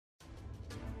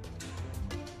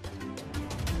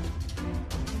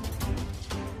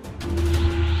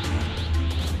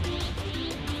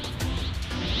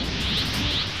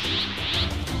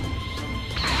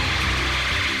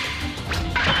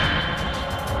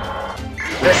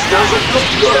This doesn't look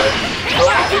good.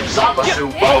 Black and Zamasu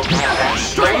both have that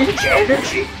strange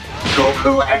energy.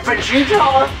 Goku and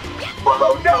Vegeta.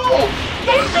 Oh no!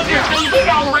 This is your baby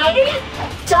already?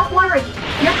 Don't worry.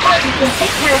 Your partner can take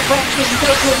care of rescuing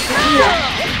Goku and Vegeta.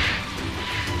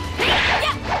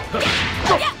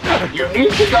 You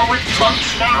need to go with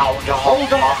Trunks now to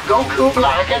hold off Goku,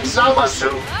 Black, and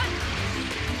Zamasu.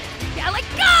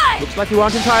 Looks like you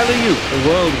aren't entirely you. The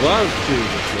world was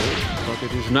beautiful, but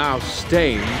it is now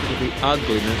stained with the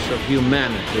ugliness of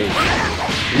humanity.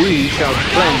 We shall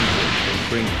cleanse it and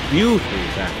bring beauty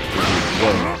back to this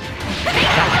world.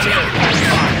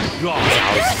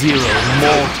 Our zero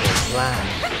mortal plan.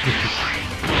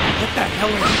 What the hell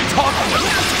are you talking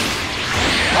about?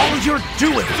 All you're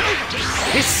doing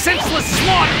is senseless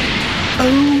slaughter!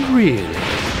 Oh, really?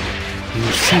 You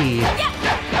see,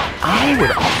 I would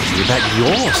argue that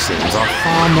your sins are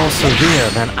far more severe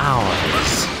than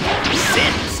ours.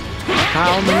 Sins?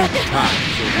 How many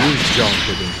times have you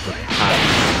jolted into the past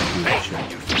and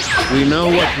future? We know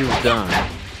what you've done.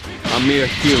 A mere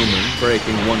human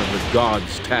breaking one of the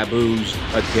gods' taboos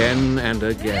again and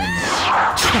again.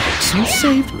 Trunks, you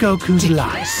saved Goku's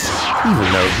life,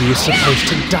 even though he was supposed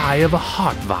to die of a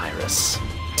heart virus.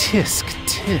 Tisk,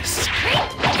 tisk.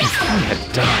 If he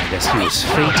had died as he was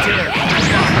fated,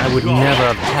 I would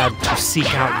never have had to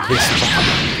seek out this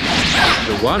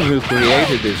body. The one who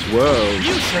created this world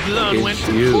is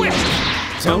you.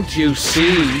 Don't you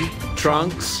see,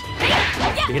 Trunks?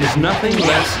 It is nothing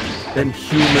less than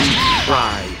human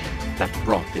pride that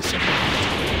brought this about.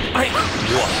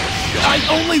 I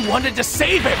only wanted to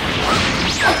save him!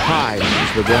 Time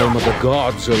is the realm of the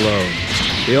gods alone.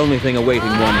 The only thing awaiting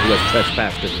one who has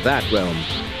trespassed into that realm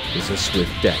is a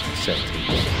swift death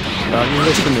sentence. Are you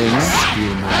listening,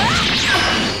 human?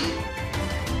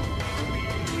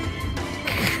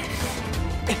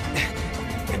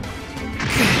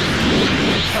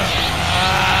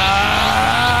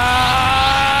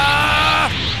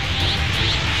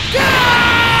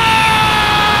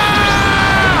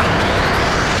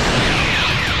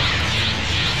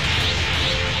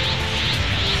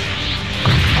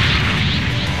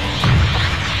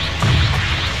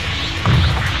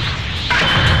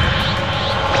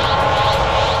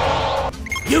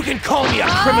 You can call me a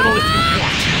criminal if you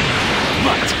want,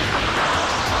 but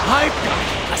I've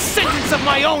got a sentence of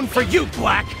my own for you,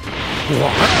 Black!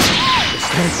 What? This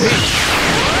can't be!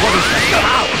 What is that?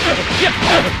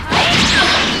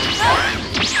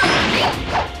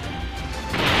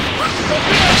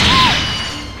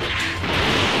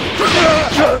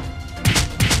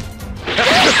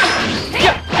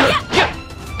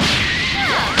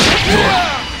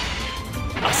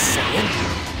 A Saiyan?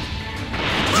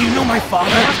 Do you know my father?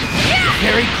 We're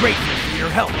very grateful for your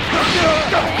help.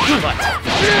 But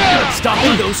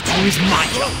stopping those two is my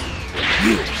job.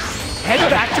 You head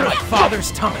back to my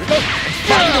father's tunnel and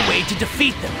find a way to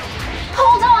defeat them.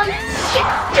 Hold on!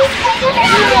 Just take it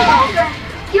any longer!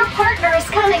 Your partner is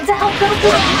coming to help Goku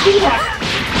and Vegeta.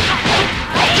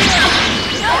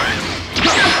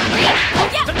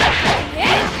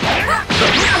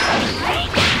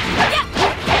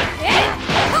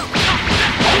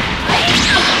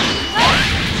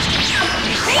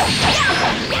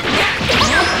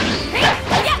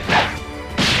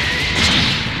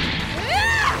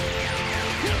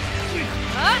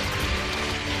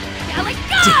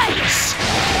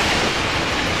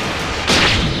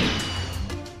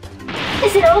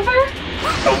 Is it over?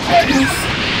 Thank goodness.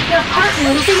 Your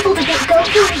partner was able to get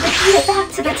Goku and Vegeta back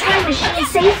to the time machine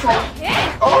safely.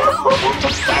 Oh,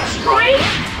 that's great!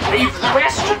 Leave the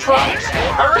rest to Trunks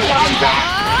and hurry on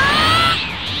back!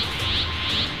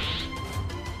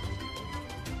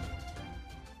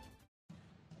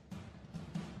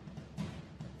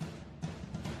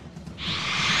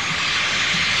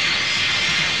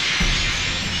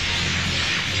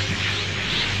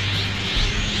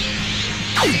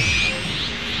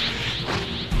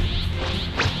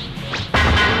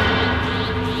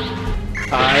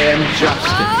 I am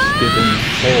justice given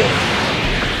form.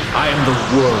 I am the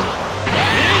world.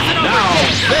 Now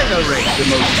venerate the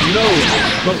most noble,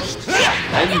 most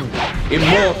splendid,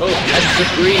 immortal, and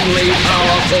supremely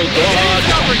powerful God,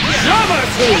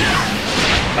 Zamasu!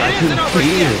 I can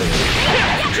feel it.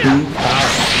 Two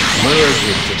powers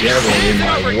merging together in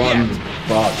my one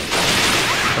body.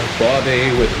 A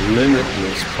body with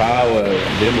limitless power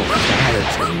and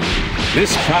immortality.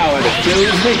 This power that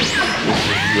fills me with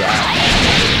rapture.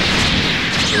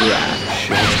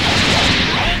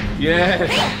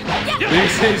 Yes,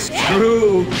 this is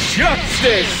true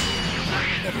justice!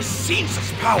 Never seen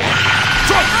such power!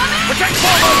 Trunks, protect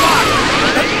Motherboard!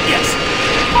 Yes!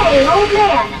 Hey, old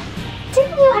man!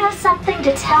 didn't you have something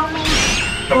to tell me?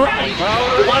 Right.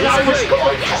 What I was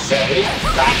going to say,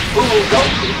 that fool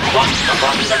Goku wants the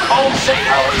bunch of cold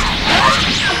sailors.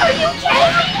 Are you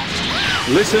kidding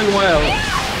me? Listen well,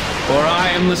 for I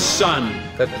am the sun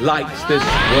that lights this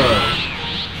world,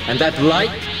 and that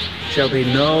light shall be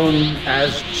known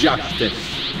as justice.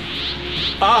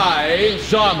 I,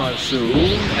 Zamasu,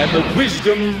 am the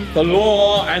wisdom, the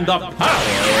law, and the power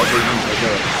of the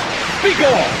universe.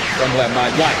 Begone from where my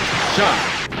light shines.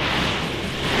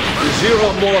 The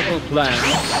Zero Mortal plan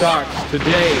starts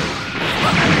today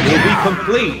and will be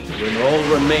complete when all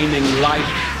remaining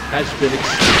life has been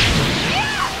extinguished.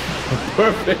 A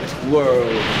perfect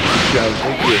world shall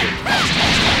begin.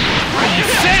 What are you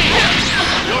saying?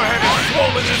 Your head is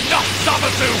swollen enough,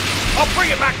 Zamasu! I'll bring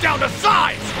it back down to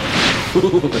size!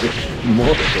 Foolish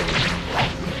mortal.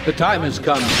 The time has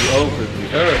come to open the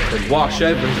earth and wash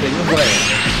everything away.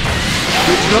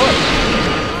 Rejoice,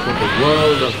 for the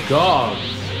world of gods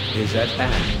is at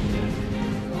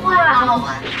hand.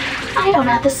 Wow. I don't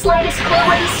have the slightest clue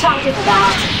what he's talking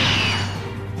about.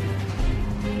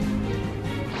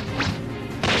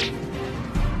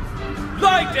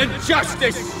 Light and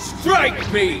justice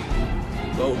strike me!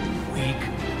 The weak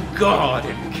god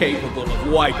incapable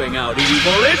of wiping out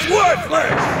evil is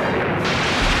worthless!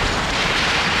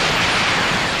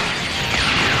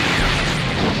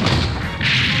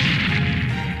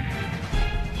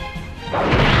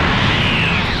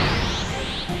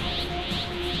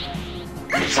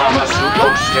 Zamasu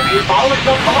looks to be falling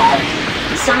apart.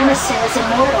 Zamasu is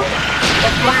immortal,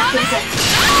 but Black isn't.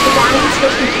 The balance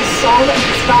between his soul and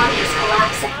his body is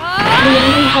collapsing. We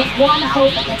only have one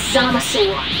hope against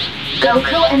Zamasu.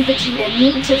 Goku and Vegeta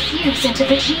need to fuse into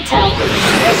Vegito.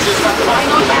 This is the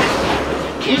final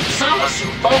battle. Keep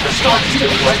Zamasu focused on you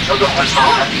until the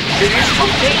baton is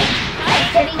complete.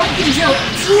 If anyone can do it,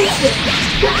 it's you two.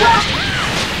 Good luck!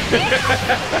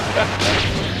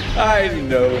 I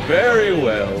know very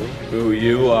well who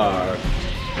you are.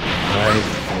 I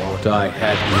thought I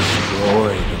had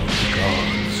destroyed those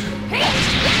gods.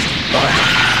 But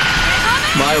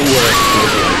my work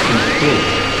was complete.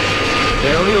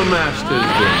 Tell your masters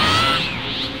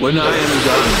this. When I am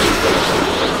done,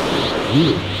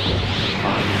 you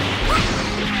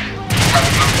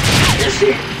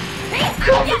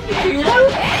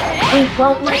We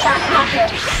won't let that happen.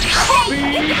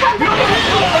 Hey, come back and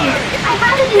I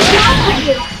have a new job for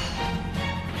you.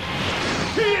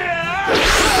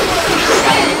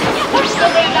 What's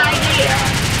the big idea?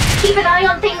 Keep an eye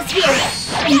on things here.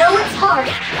 I know it's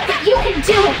hard, but you can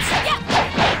do it.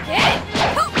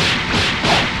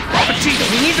 Vegeta,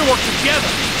 we need to work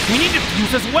together. We need to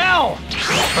fuse as well.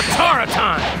 Katara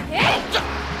time.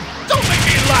 Don't make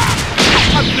me laugh.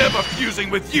 I'm never fusing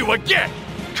with you again.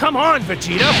 Come on,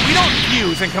 Vegeta. If we don't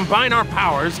fuse and combine our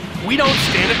powers, we don't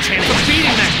stand a chance of beating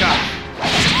that guy.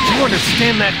 You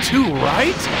understand that too,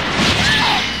 right?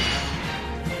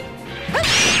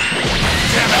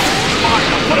 Damn it! Fine,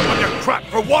 I'll put up with your crap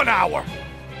for 1 hour.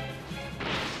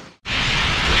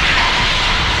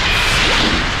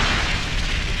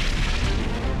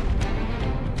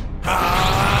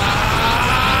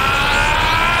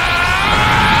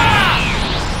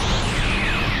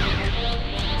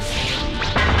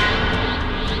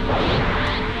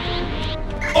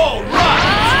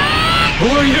 Who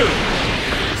are you?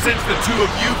 Since the two of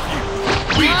you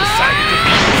fused, we decided to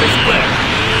fuse as well.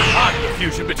 I'm the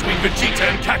fusion between Vegeta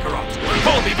and Kakarot.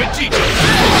 Call me Vegeta.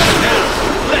 Now,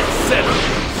 let's settle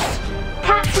this.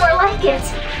 That's more like it.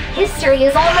 History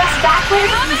is almost back where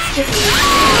it used to be.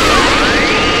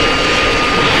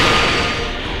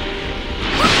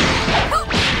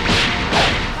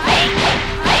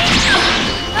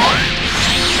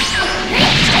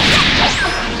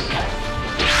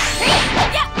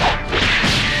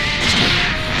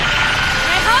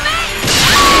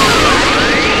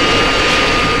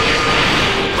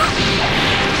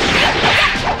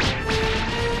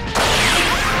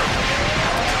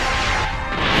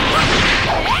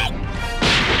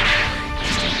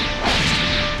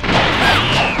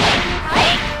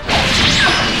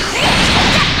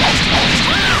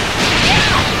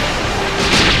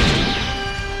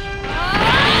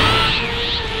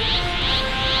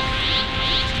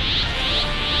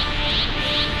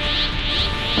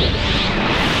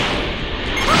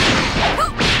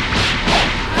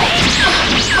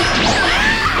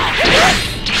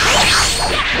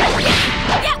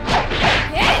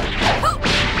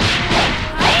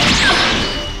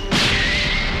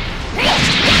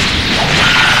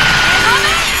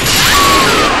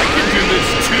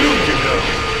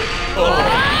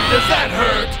 Does that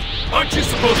hurt? Aren't you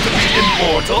supposed to be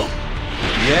immortal?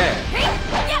 Yeah,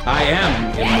 I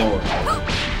am immortal.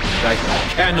 that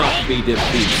cannot be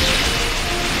defeated.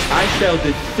 I shall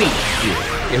defeat you,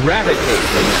 eradicate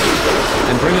them,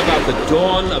 and bring about the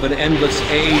dawn of an endless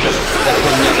age that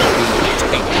will never be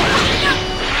taken.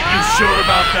 You sure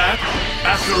about that?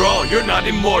 After all, you're not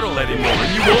immortal anymore,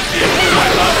 and you won't be able to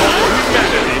wipe out all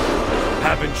humanity.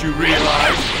 Haven't you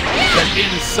realized that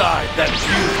inside that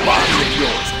fused body of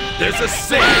yours, there's a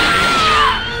Saiyan